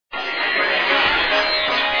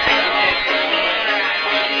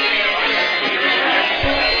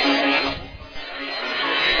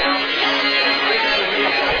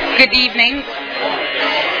Good evening.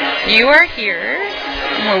 You are here,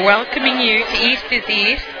 and we're welcoming you to East is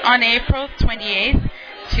East on April 28th,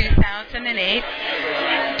 2009,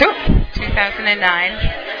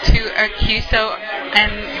 to a QSO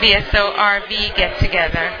and BSO RV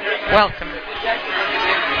get-together. Welcome.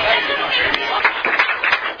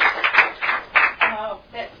 Oh,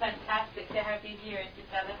 that's fantastic to have you here and to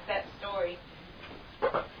tell us that story.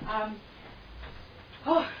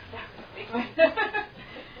 Oh, that was a big one.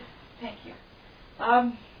 Thank you.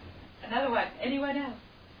 Another one. Anyone else?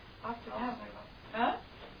 After that one. Huh?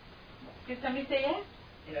 Did somebody say yes?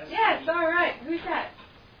 Yes. Yes, all right. Who's that?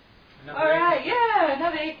 All right, yeah,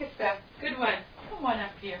 another acre stuff. Good one. Come on up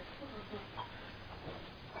here.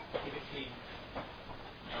 Keep it clean.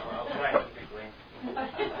 I'll try to keep it clean.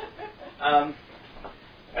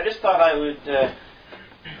 I just thought I would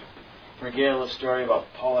regale a story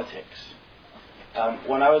about politics.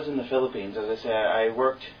 When I was in the Philippines, as I said, I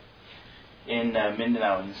worked in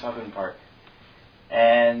Mindanao in the southern part.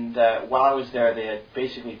 And while I was there, they had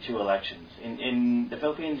basically two elections. In the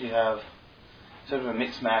Philippines, you have sort of a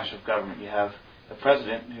mixed mash of government. You have the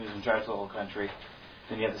president, who's in charge of the whole country.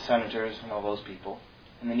 Then you have the senators and all those people.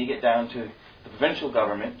 And then you get down to the provincial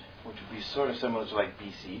government, which would be sort of similar to like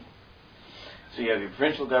BC. So you have your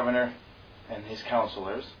provincial governor and his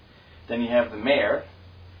councillors. Then you have the mayor,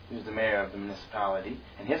 who's the mayor of the municipality,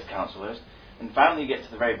 and his councillors. And finally you get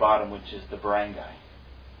to the very bottom, which is the barangay.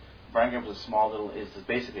 Barangay is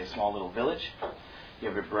basically a small little village. You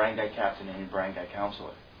have your barangay captain and your barangay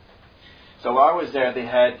councillor. So while I was there, they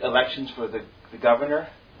had elections for the governor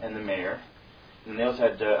and the mayor. And they also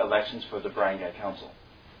had elections for the barangay council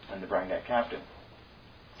and the barangay captain.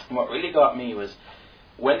 And what really got me was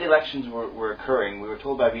when the elections were occurring, we were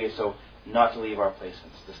told by BSO not to leave our places,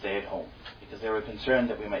 to stay at home, because they were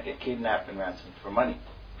concerned that we might get kidnapped and ransomed for money.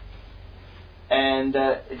 And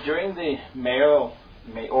during the mayoral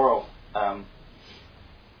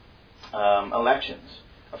elections,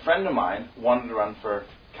 a friend of mine wanted to run for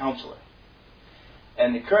councillor.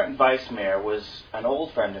 And the current vice mayor was an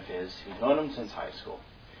old friend of his. He'd known him since high school.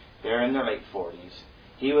 They're in their late 40s.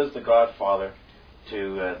 He was the godfather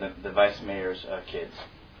to the vice mayor's kids.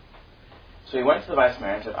 So he went to the vice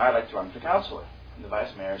mayor and said, "I'd like to run for councillor." And the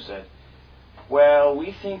vice mayor said, "Well,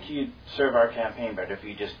 we think you'd serve our campaign better if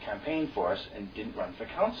you just campaigned for us and didn't run for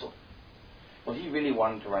council." Well, he really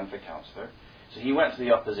wanted to run for councillor. So he went to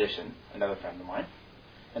the opposition, another friend of mine,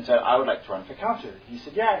 and said, "I would like to run for councillor." He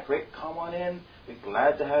said, "Yeah, great, come on in. We're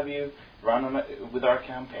glad to have you run with our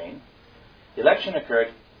campaign." The election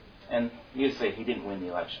occurred, and needless to say, he didn't win the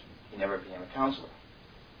election. He never became a councillor.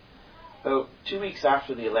 About 2 weeks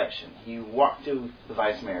after the election, he walked to the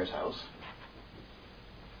vice mayor's house,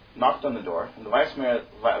 knocked on the door, and the vice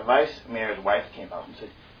mayor's wife came out and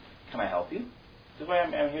said, "Can I help you?" He said, "Well,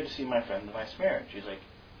 I'm here to see my friend, the vice mayor." And she's like,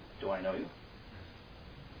 "Do I know you?"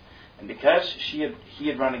 And because he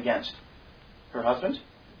had run against her husband,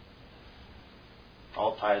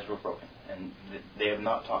 all ties were broken, and they have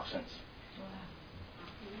not talked since.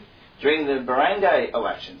 During the barangay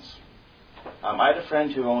elections, I had a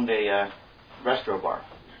friend who owned a restaurant bar.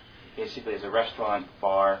 Basically, it's a restaurant,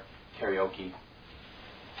 bar, karaoke.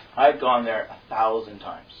 I'd gone there 1,000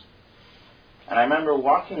 times. And I remember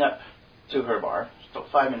walking up to her bar, about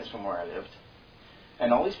 5 minutes from where I lived,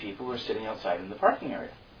 and all these people were sitting outside in the parking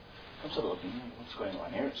area. I'm sort of looking, what's going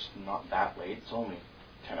on here? It's not that late. It's only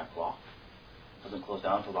 10 o'clock. It doesn't close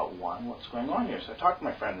down until about 1. What's going on here? So I talked to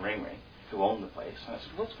my friend Ring Ring, who owned the place, and I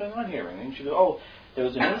said, "What's going on here, Ring Ring?" And she goes, "Oh, there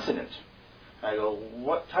was an incident." I go,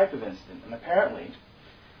 "What type of incident?" And apparently,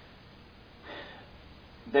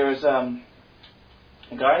 there was a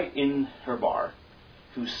guy in her bar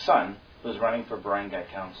whose son was running for barangay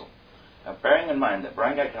council. Now, bearing in mind that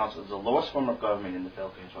barangay council is the lowest form of government in the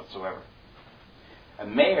Philippines whatsoever, a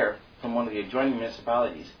mayor from one of the adjoining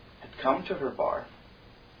municipalities had come to her bar,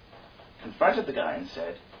 confronted the guy and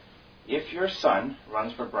said, "If your son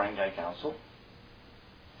runs for barangay council,"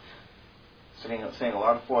 saying a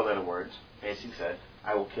lot of 4-letter words, basically said,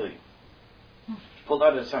 "I will kill you." He pulled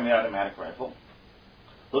out a semi-automatic rifle,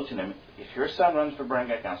 looked at him, "If your son runs for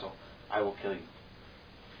barangay council, I will kill you."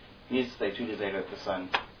 Needless to say, 2 days later, the son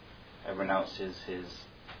renounced his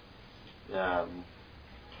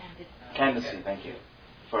candidacy, thank you,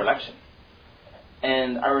 for election.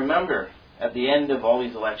 And I remember at the end of all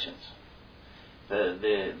these elections,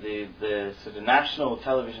 the sort of national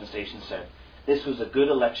television station said this was a good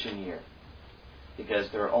election year because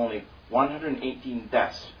there were only 118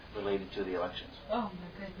 deaths related to the elections. Oh, my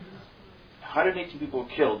goodness. 118 people were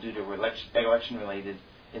killed due to election-related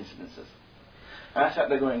incidences. And I sat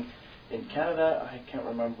there going, in Canada, I can't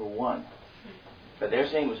remember one. But they're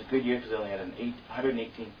saying it was a good year because they only had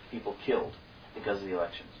 118 people killed because of the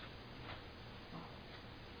elections.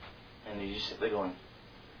 And you just sit there going,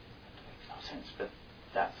 that makes no sense. But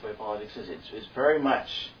that's the way politics is. It's very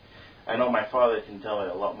much, I know my father can tell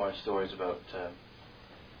a lot more stories about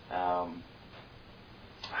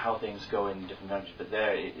how things go in different countries, but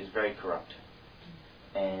there it is very corrupt.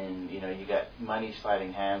 And you got money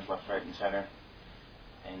sliding hands left, right, and center.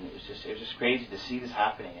 And it was just crazy to see this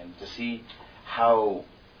happening and to see how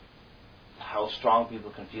strong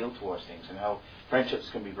people can feel towards things and how friendships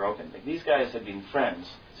can be broken. Like, these guys have been friends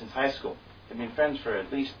since high school. They've been friends for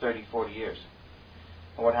at least 30, 40 years.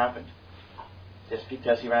 And what happened? Just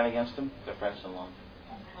because he ran against them, they're friends no longer.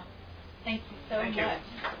 Thank you so much.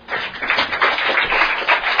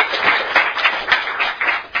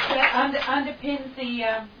 That underpins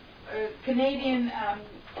the Canadian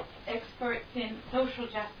experts in social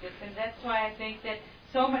justice, and that's why I think that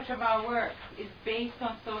so much of our work is based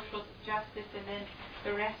on social justice, and then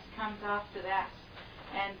the rest comes after that.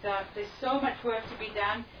 And there's so much work to be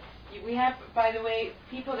done. We have, by the way,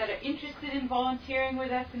 people that are interested in volunteering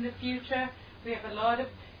with us in the future. We have a lot of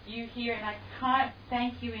you here, and I can't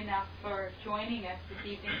thank you enough for joining us this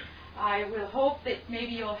evening. I will hope that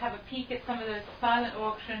maybe you'll have a peek at some of those silent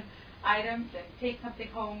auction items and take something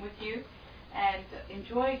home with you and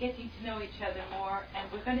enjoy getting to know each other more,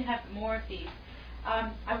 and we're going to have more of these.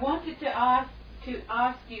 I wanted to ask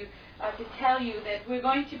you, to tell you that we're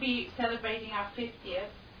going to be celebrating our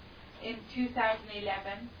 50th in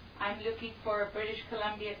 2011. I'm looking for a British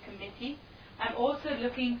Columbia committee. I'm also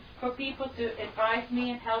looking for people to advise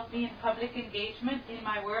me and help me in public engagement in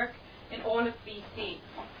my work in all of BC.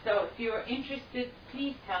 So if you're interested,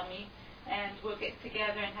 please tell me, and we'll get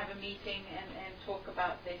together and have a meeting and talk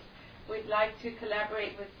about this. We'd like to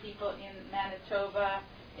collaborate with people in Manitoba,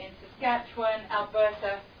 in Saskatchewan,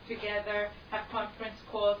 Alberta, together, have conference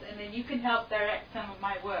calls, and then you can help direct some of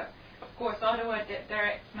my work. Of course, Ottawa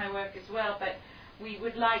directs my work as well, but we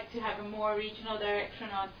would like to have a more regional direction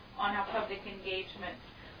on our public engagement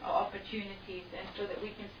opportunities, and so that we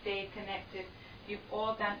can stay connected. You've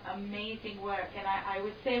all done amazing work, and I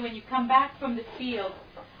would say when you come back from the field,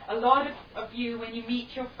 a lot of you, when you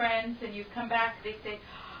meet your friends and you come back, they say,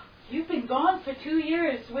 "You've been gone for 2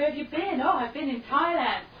 years. Where have you been?" "Oh, I've been in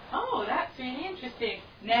Thailand." "Oh, that's really interesting."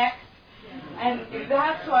 Next. And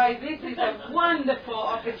that's why this is a wonderful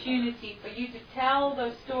opportunity for you to tell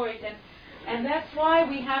those stories. And that's why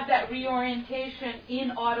we have that reorientation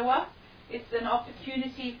in Ottawa. It's an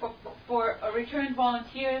opportunity for return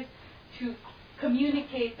volunteers to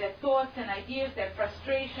communicate their thoughts and ideas, their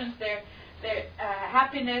frustrations, their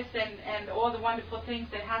happiness, and all the wonderful things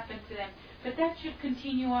that happen to them. But that should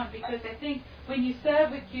continue on, because I think when you serve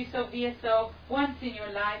with QSO VSO once in your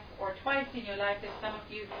life or twice in your life, as some of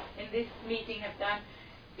you in this meeting have done,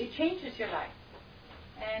 it changes your life.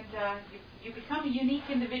 And you become a unique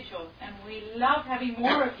individual, and we love having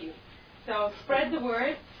more of you. So spread the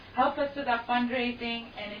word, help us with our fundraising,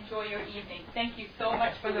 and enjoy your evening. Thank you so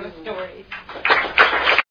much for those stories.